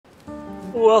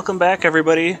Welcome back,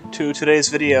 everybody, to today's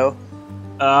video.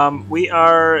 We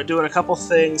are doing a couple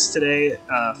things today.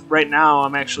 Right now,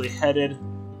 I'm actually headed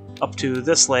up to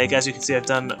this lake. As you can see, I've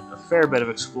done a fair bit of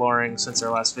exploring since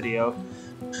our last video.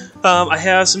 I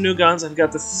have some new guns. I've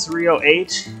got the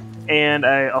 308, and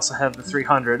I also have the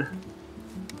 300.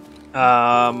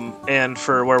 And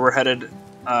for where we're headed,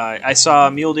 I saw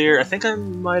mule deer. I think I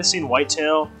might have seen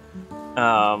whitetail,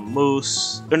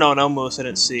 moose. No moose. I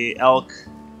didn't see elk,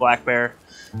 black bear.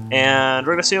 And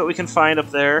we're gonna see what we can find up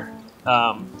there.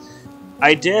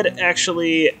 I did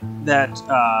actually that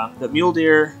mule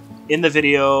deer in the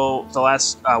video, the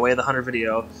last Way of the Hunter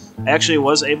video. I actually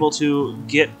was able to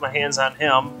get my hands on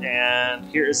him, and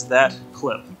here is that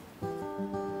clip.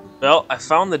 Well, I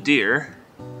found the deer.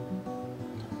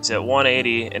 He's at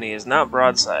 180, and he is not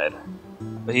broadside,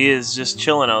 but he is just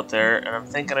chilling out there. And I'm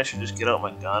thinking I should just get out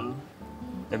my gun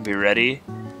and be ready.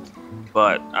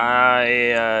 But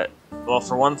well,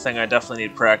 for one thing, I definitely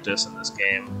need practice in this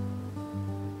game.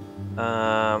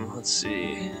 Let's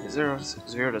see.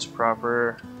 Zeroed as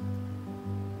proper.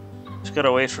 Just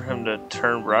gotta wait for him to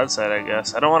turn broadside, I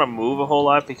guess. I don't want to move a whole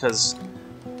lot because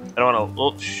I don't want to.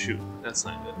 Oh, shoot. That's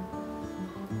not good.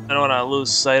 I don't want to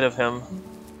lose sight of him.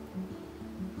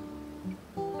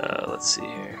 Let's see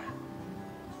here.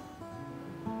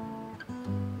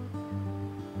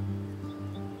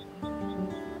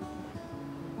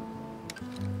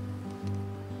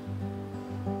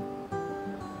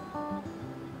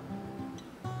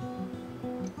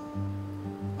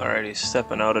 Alright, he's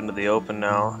stepping out into the open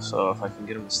now, so if I can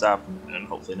get him to stop and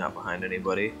hopefully not behind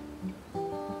anybody,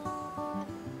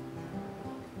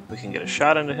 we can get a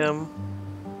shot into him.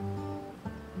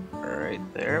 Right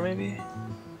there, maybe?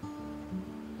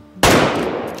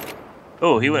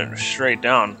 Oh, he went straight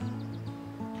down.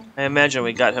 I imagine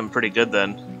we got him pretty good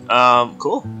then.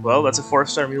 Cool. Well, that's a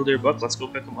 4-star mule deer buck. Let's go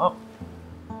pick him up.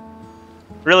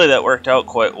 Really, that worked out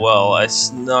quite well. I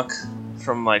snuck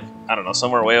from, like, I don't know,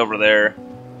 somewhere way over there.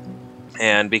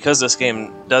 And because this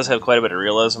game does have quite a bit of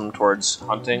realism towards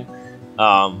hunting,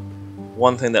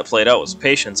 one thing that played out was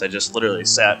patience. I just literally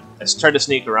sat. I tried to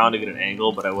sneak around to get an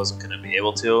angle, but I wasn't going to be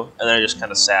able to. And then I just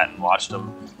kind of sat and watched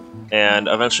them. And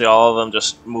eventually all of them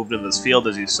just moved into this field,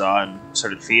 as you saw, and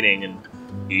started feeding, and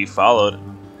he followed.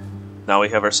 Now we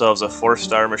have ourselves a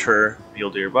 4-star mature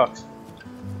mule deer buck.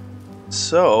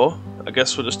 So, I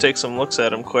guess we'll just take some looks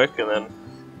at him quick, and then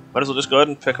might as well just go ahead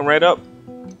and pick him right up.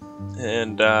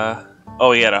 And,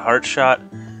 oh, he had a heart shot,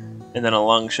 and then a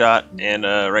lung shot, and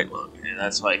a right lung. And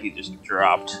that's why he just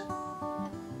dropped.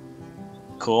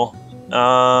 Cool.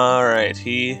 Alright,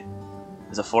 he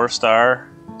is a 4-star,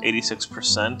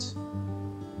 86%.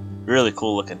 Really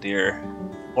cool looking deer.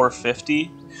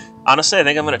 450. Honestly, I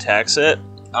think I'm going to tax it.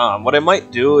 What I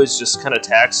might do is just kind of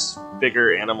tax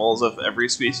bigger animals of every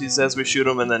species as we shoot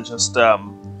them, and then just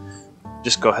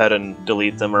go ahead and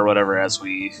delete them or whatever as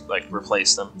we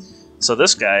replace them. So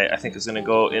this guy, I think, is going to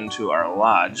go into our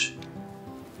lodge.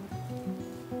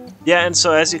 Yeah, and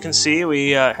so as you can see,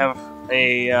 we have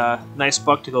a nice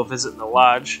buck to go visit in the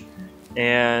lodge,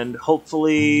 and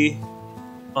hopefully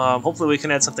we can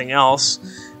add something else.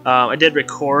 I did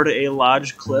record a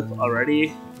lodge clip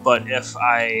already, but if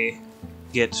I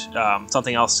get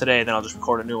something else today, then I'll just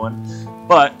record a new one.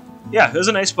 But yeah, it was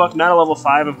a nice buck, not a level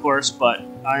 5, of course, but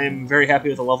I'm very happy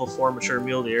with a level 4 mature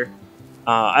mule deer.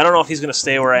 I don't know if he's going to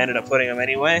stay where I ended up putting him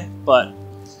anyway, but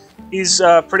he's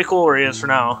pretty cool where he is for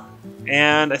now.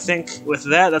 And I think with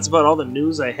that, that's about all the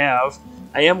news I have.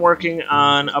 I am working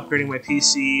on upgrading my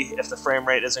PC if the frame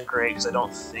rate isn't great, because I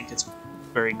don't think it's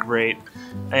very great.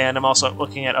 And I'm also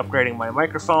looking at upgrading my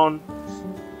microphone,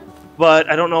 but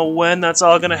I don't know when that's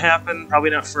all going to happen. Probably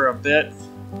not for a bit.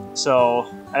 So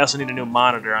I also need a new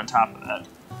monitor on top of that.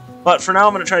 But for now,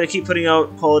 I'm going to try to keep putting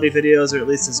out quality videos, or at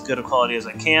least as good a quality as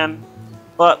I can.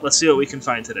 But let's see what we can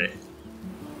find today.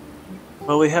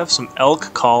 Well, we have some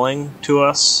elk calling to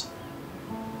us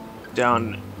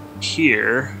down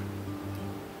here.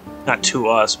 Not to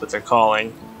us, but they're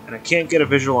calling. And I can't get a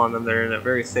visual on them. They're in a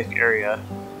very thick area.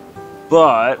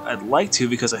 But I'd like to,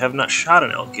 because I have not shot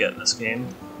an elk yet in this game.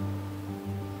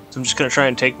 So I'm just going to try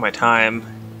and take my time.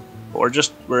 But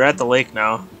we're at the lake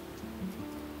now.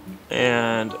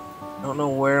 And I don't know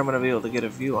where I'm going to be able to get a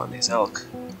view on these elk.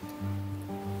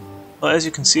 Well, as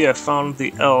you can see, I found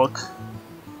the elk.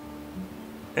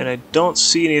 And I don't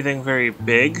see anything very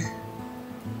big.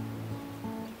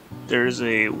 There's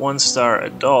a 1-star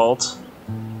adult,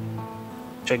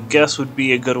 which I guess would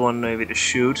be a good one maybe to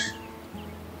shoot.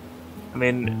 I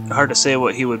mean, hard to say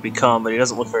what he would become, but he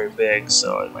doesn't look very big,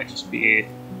 so it might just be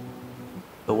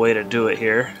the way to do it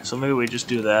here. So maybe we just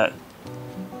do that.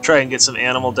 Try and get some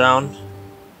animal down.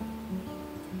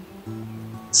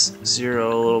 Let's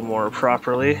zero a little more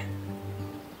properly.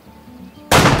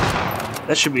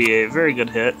 That should be a very good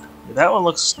hit. That one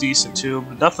looks decent too,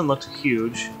 but nothing looked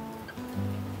huge.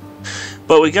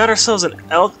 But we got ourselves an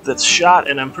elk that's shot,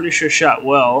 and I'm pretty sure shot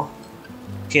well.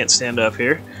 Can't stand up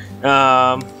here.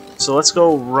 So let's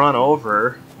go run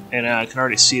over, and I can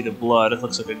already see the blood. It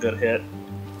looks like a good hit.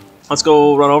 Let's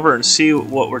go run over and see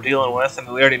what we're dealing with. I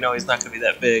mean, we already know he's not going to be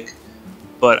that big,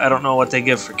 but I don't know what they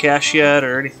give for cash yet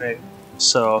or anything.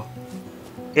 So,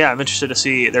 yeah, I'm interested to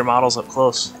see their models up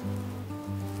close.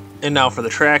 And now for the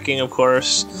tracking, of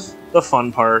course, the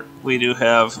fun part. We do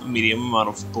have a medium amount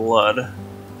of blood,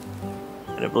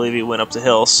 and I believe he went up the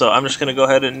hill. So I'm just going to go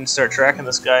ahead and start tracking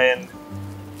this guy, and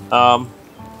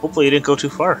hopefully he didn't go too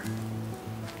far.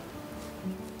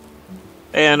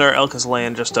 And our elk is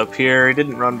laying just up here. He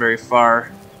didn't run very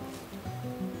far.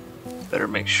 Better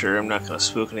make sure I'm not going to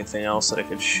spook anything else that I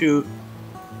could shoot.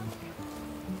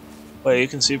 Well, you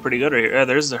can see pretty good right here. Yeah,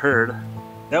 there's the herd.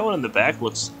 That one in the back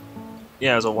looks...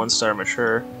 yeah, it's a 1-star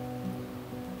mature.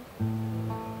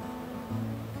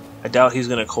 I doubt he's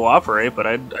going to cooperate, but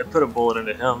I'd put a bullet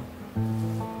into him.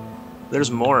 There's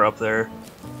more up there.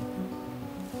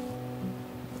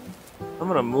 I'm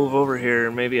going to move over here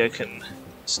and maybe I can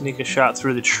sneak a shot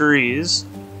through the trees.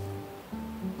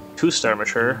 2-star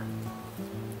mature.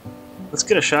 Let's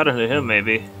get a shot into him,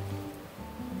 maybe.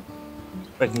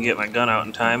 If I can get my gun out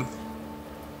in time.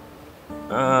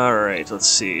 Alright, let's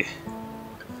see.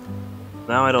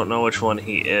 Now I don't know which one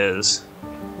he is.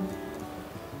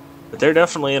 But they're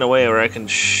definitely in a way where I can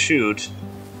shoot.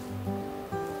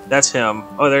 That's him.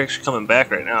 Oh, they're actually coming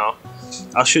back right now.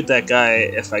 I'll shoot that guy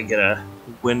if I get a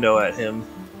window at him.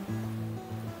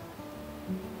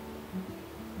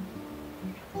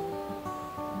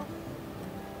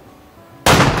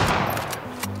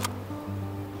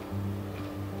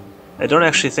 I don't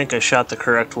actually think I shot the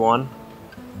correct one,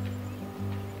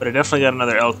 but I definitely got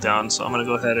another elk down, so I'm going to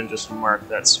go ahead and just mark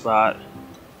that spot.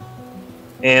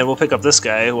 And we'll pick up this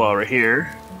guy while we're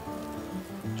here.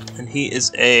 And he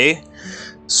is a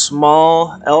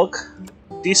small elk.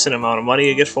 Decent amount of money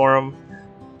you get for him.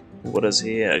 What is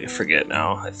he? I forget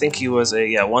now. I think he was a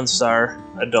 1-star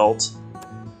adult.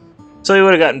 So he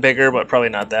would have gotten bigger, but probably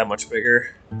not that much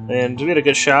bigger. And we had a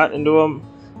good shot into him.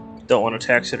 Don't want to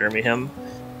taxidermy him.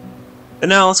 And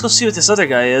now let's go see what this other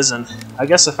guy is, and I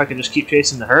guess if I can just keep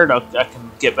chasing the herd, I can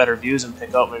get better views and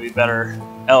pick out maybe better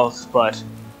elk, but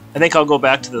I think I'll go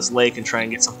back to this lake and try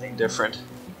and get something different.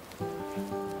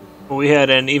 We had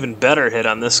an even better hit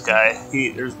on this guy.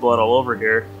 There's blood all over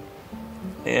here.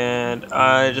 And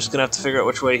I'm just going to have to figure out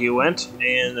which way he went,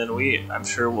 and then I'm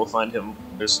sure we'll find him.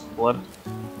 There's some blood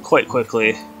quite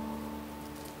quickly.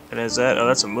 And is that? Oh,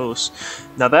 that's a moose.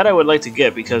 Now that I would like to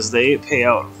get because they pay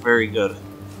out very good.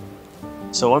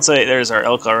 So there's our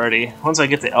elk already. Once I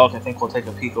get the elk, I think we'll take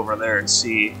a peek over there and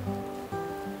see.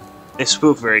 They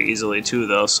spook very easily too,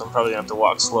 though, so I'm probably gonna have to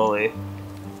walk slowly.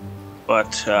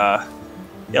 But yeah,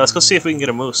 let's go see if we can get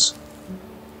a moose.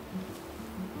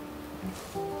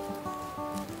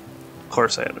 Of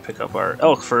course, I had to pick up our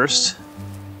elk first.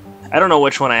 I don't know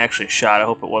which one I actually shot. I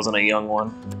hope it wasn't a young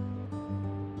one.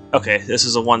 Okay, this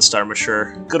is a 1-star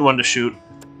mature. Good one to shoot.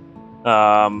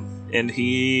 And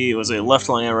he was a left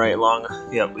lung and right lung.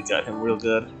 Yep, we got him real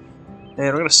good. And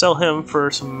we're going to sell him for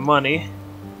some money.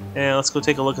 And let's go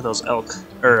take a look at those elk,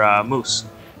 or moose.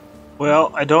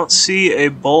 Well, I don't see a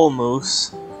bull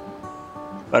moose,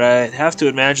 but I have to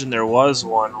imagine there was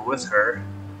one with her.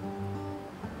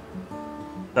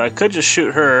 So I could just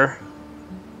shoot her.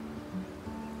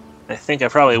 I think I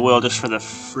probably will just for the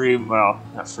free, well,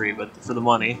 not free, but for the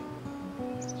money.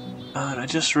 And I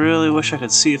just really wish I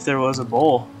could see if there was a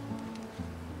bull.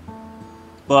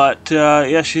 But,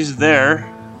 yeah, she's there.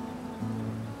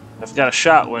 I've got a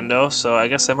shot window, so I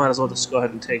guess I might as well just go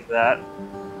ahead and take that.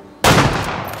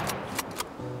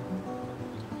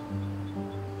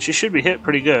 She should be hit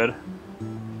pretty good.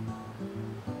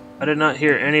 I did not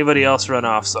hear anybody else run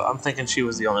off, so I'm thinking she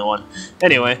was the only one.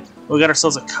 Anyway, we got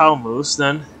ourselves a cow moose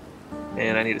then.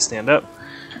 And I need to stand up.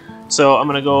 So I'm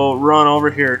going to go run over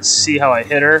here and see how I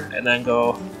hit her, and then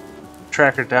go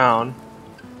track her down.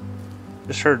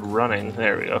 Just heard running.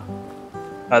 There we go.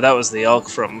 That was the elk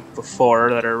from before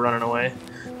that are running away.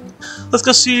 Let's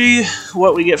go see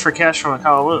what we get for cash from a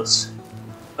cow moose.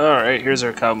 Alright, here's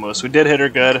our cow moose. We did hit her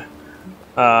good.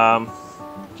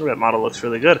 That model looks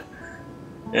really good.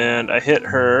 And I hit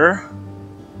her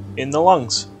in the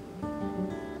lungs.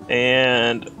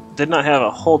 And did not have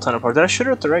a whole ton of power. Did I shoot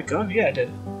her with the right gun? Yeah, I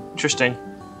did. Interesting.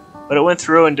 But it went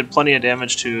through and did plenty of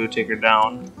damage to take her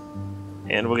down.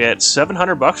 And we'll get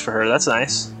 $700 for her. That's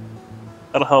nice.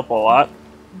 That'll help a lot.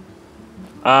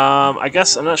 I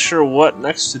guess I'm not sure what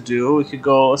next to do. We could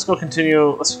go. Let's go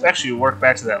continue. Let's actually work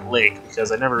back to that lake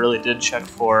because I never really did check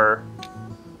for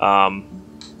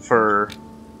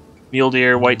mule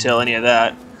deer, whitetail, any of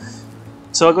that.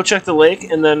 So I'll go check the lake,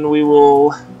 and then we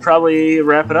will probably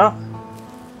wrap it up.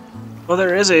 Well,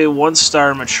 there is a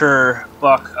 1-star mature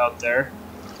buck out there.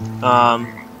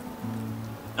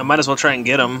 I might as well try and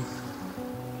get him.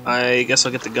 I guess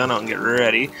I'll get the gun out and get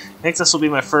ready. I think this will be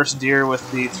my first deer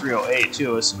with the 308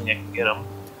 too, assuming I can get him.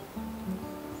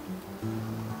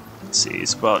 Let's see,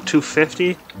 it's about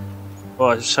 250.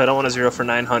 Oh, so I don't want to zero for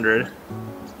 900.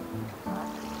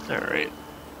 Alright.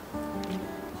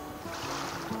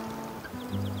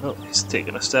 Oh, he's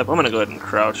taking a step. I'm going to go ahead and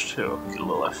crouch too, get a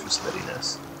little extra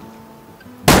steadiness.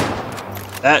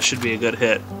 That should be a good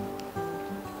hit.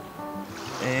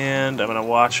 And I'm going to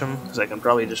watch him, because I can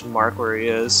probably just mark where he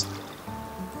is.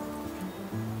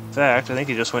 In fact, I think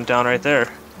he just went down right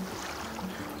there.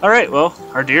 Alright, well,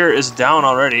 our deer is down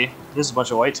already. There's a bunch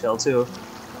of whitetail, too.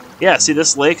 Yeah, see,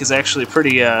 this lake is actually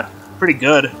pretty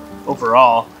good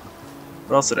overall.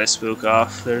 What else did I spook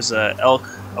off? There's a elk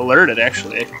alerted,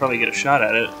 actually. I can probably get a shot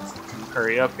at it.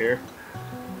 Hurry up here.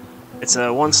 It's a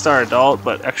 1-star adult,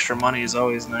 but extra money is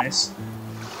always nice.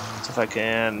 So if I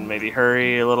can maybe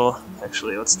hurry a little.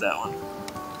 Actually, what's that one?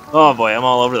 Oh boy, I'm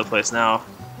all over the place now.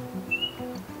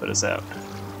 What is that?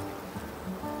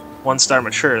 1-star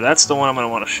mature. That's the one I'm going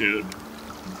to want to shoot.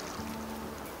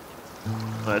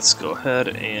 Let's go ahead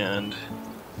and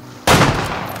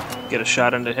get a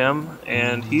shot into him.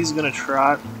 And he's going to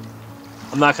trot.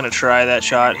 I'm not going to try that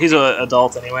shot. He's an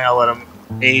adult anyway. I'll let him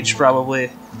age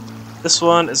probably. This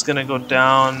one is going to go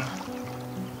down.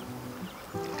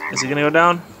 Is he going to go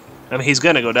down? I mean, he's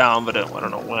going to go down, but I don't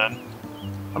know when.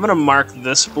 I'm going to mark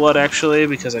this blood, actually,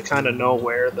 because I kind of know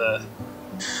where the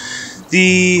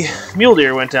mule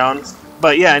deer went down.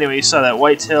 But yeah, anyway, you saw that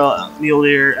whitetail, mule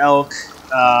deer, elk,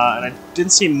 and I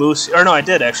didn't see moose. Or no, I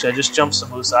did, actually. I just jumped some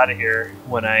moose out of here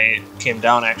when I came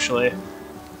down, actually.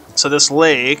 So this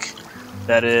lake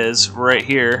that is right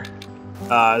here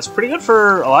is pretty good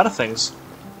for a lot of things.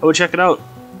 I would check it out.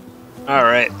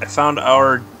 Alright, I found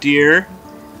our deer.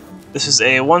 This is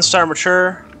a 1-star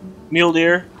mature mule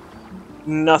deer.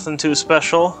 Nothing too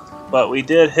special, but we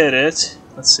did hit it.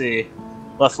 Let's see.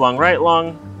 Left lung, right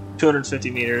lung, 250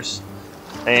 meters.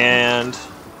 And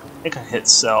I think I hit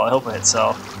cell. I hope I hit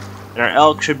cell. And our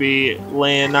elk should be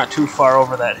laying not too far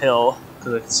over that hill,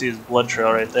 because I can see his blood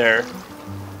trail right there.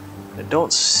 I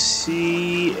don't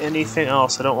see anything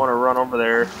else. I don't want to run over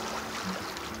there,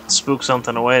 spook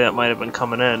something away that might have been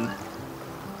coming in.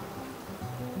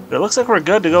 But it looks like we're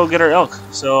good to go get our elk,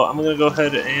 so I'm going to go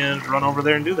ahead and run over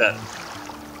there and do that.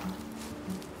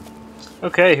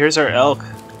 Okay, here's our elk.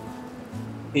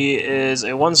 He is a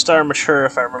 1-star mature,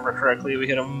 if I remember correctly. We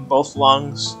hit him both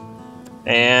lungs.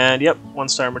 And yep,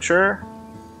 1-star mature.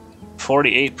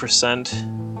 48%.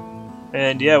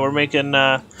 And yeah, we're making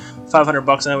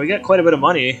 $500 now. We got quite a bit of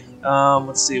money.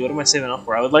 Let's see, what am I saving up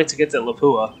for? I would like to get that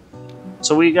Lapua.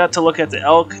 So we got to look at the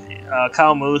elk,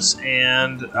 cow moose,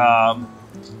 and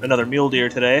another mule deer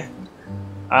today.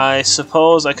 I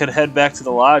suppose I could head back to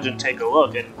the lodge and take a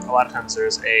look, and a lot of times there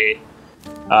is a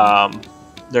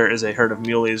herd of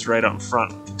muleys right out in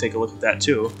front. You can take a look at that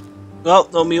too. Well,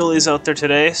 no muleys out there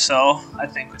today, so I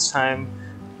think it's time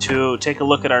to take a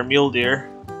look at our mule deer.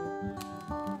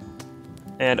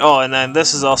 And oh, and then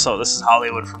this is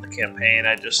Hollywood from the campaign.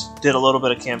 I just did a little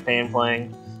bit of campaign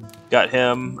playing, got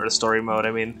him, or the story mode,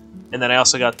 I mean. And then I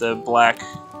also got the black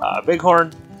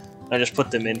bighorn. I just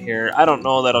put them in here. I don't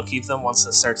know that I'll keep them once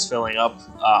it starts filling up.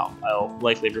 I'll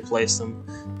likely replace them.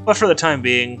 But for the time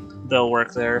being, they'll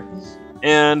work there.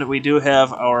 And we do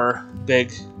have our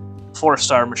big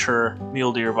 4-star mature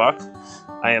mule deer buck.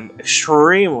 I am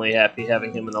extremely happy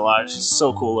having him in the lodge. He's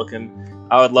so cool looking.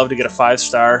 I would love to get a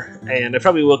 5-star, and I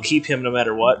probably will keep him no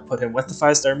matter what. Put him with the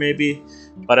 5-star maybe.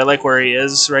 But I like where he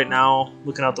is right now,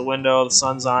 looking out the window. The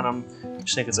sun's on him. I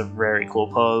just think it's a very cool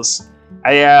pose.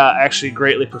 I actually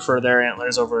greatly prefer their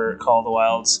antlers over Call of the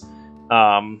Wild's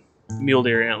mule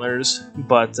deer antlers,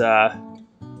 but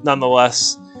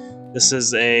nonetheless, this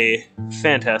is a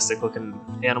fantastic looking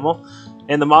animal,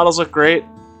 and the models look great.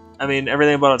 I mean,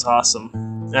 everything about it's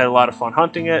awesome. I had a lot of fun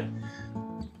hunting it.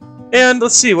 And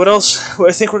let's see, what else?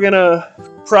 I think we're gonna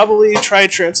probably try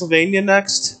Transylvania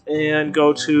next, and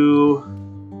go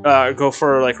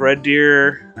for like red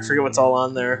deer. I forget what's all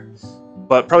on there,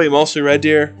 but probably mostly red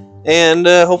deer. And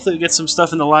hopefully we get some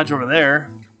stuff in the lodge over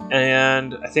there.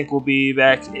 And I think we'll be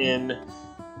back in,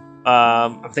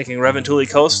 I'm thinking Reventuli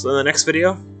Coast in the next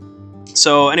video.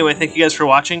 So anyway, thank you guys for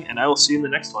watching, and I will see you in the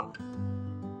next one.